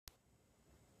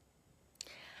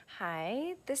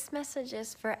Hi, this message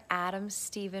is for Adam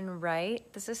Stephen Wright.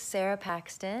 This is Sara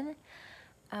Paxton.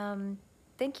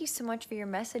 Thank you so much for your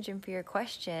message and for your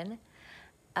question.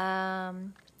 The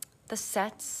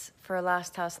sets for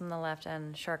Last House on the Left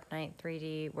and Shark Night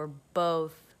 3D were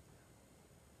both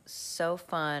so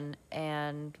fun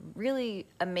and really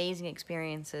amazing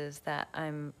experiences that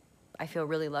I feel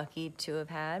really lucky to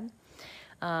have had.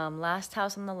 Last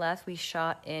House on the Left we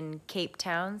shot in Cape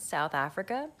Town, South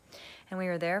Africa, and we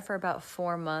were there for about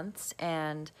 4 months,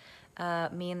 and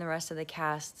me and the rest of the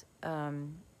cast,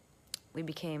 we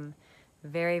became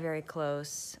very, very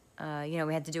close. We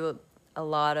had to do a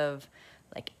lot of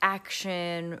like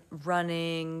action,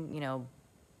 running,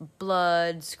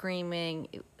 blood, screaming.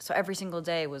 So every single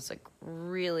day was like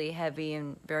really heavy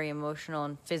and very emotional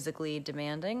and physically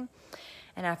demanding.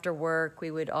 And after work,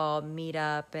 we would all meet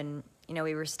up, and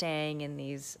we were staying in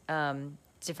these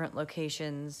different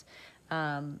locations.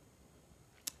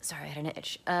 Sorry, I had an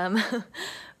itch.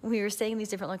 We were staying in these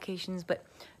different locations, but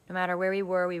no matter where we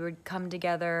were, we would come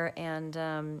together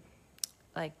and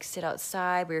like sit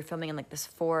outside. We were filming in like this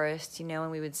forest,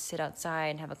 and we would sit outside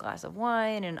and have a glass of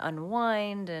wine and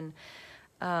unwind. And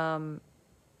it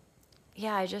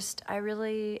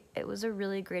was a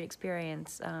really great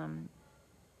experience.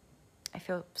 I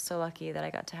feel so lucky that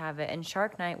I got to have it. And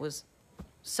Shark Night was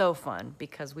so fun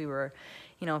because we were,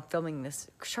 filming this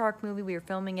shark movie. We were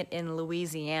filming it in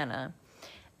Louisiana.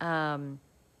 And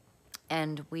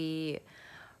we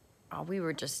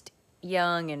were just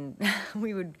young, and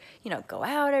we would, go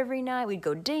out every night. We'd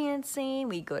go dancing.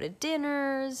 We'd go to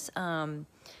dinners. It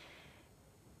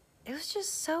was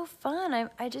just so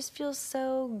fun. I just feel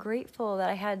so grateful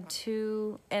that I had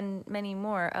two and many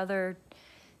more other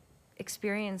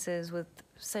experiences with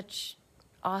such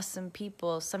awesome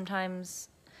people. Sometimes,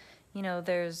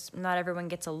 not everyone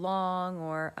gets along,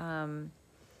 or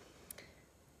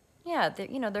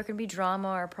there can be drama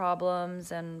or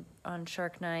problems, and on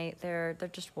Shark Night there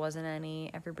just wasn't any.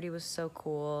 Everybody was so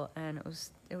cool, and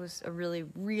it was a really,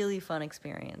 really fun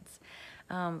experience.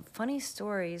 Funny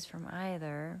stories from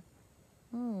either.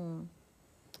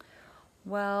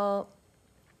 Well,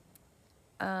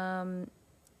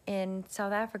 in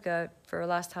South Africa for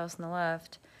Last House on the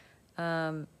Left,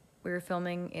 we were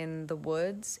filming in the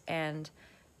woods, and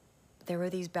there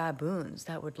were these baboons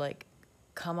that would like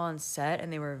come on set,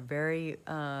 and they were very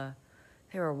they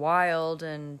were wild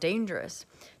and dangerous.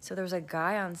 So there was a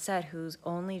guy on set whose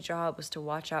only job was to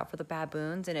watch out for the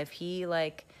baboons, and if he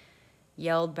like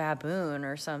yelled baboon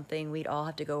or something, we'd all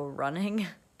have to go running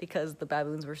because the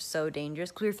baboons were so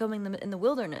dangerous, because we were filming them in the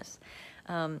wilderness.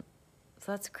 So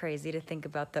that's crazy to think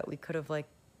about, that we could have like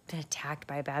been attacked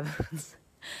by baboons.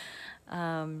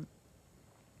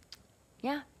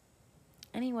 Yeah.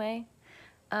 Anyway.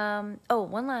 One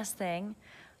last thing.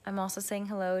 I'm also saying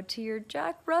hello to your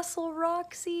Jack Russell,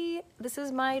 Roxy. This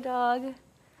is my dog.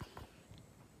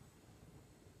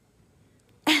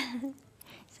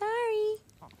 Sorry.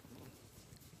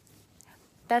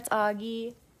 That's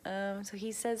Augie. So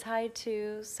he says hi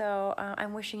too. So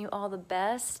I'm wishing you all the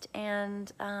best,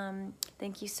 and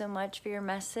thank you so much for your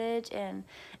message, and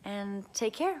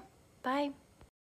take care. Bye.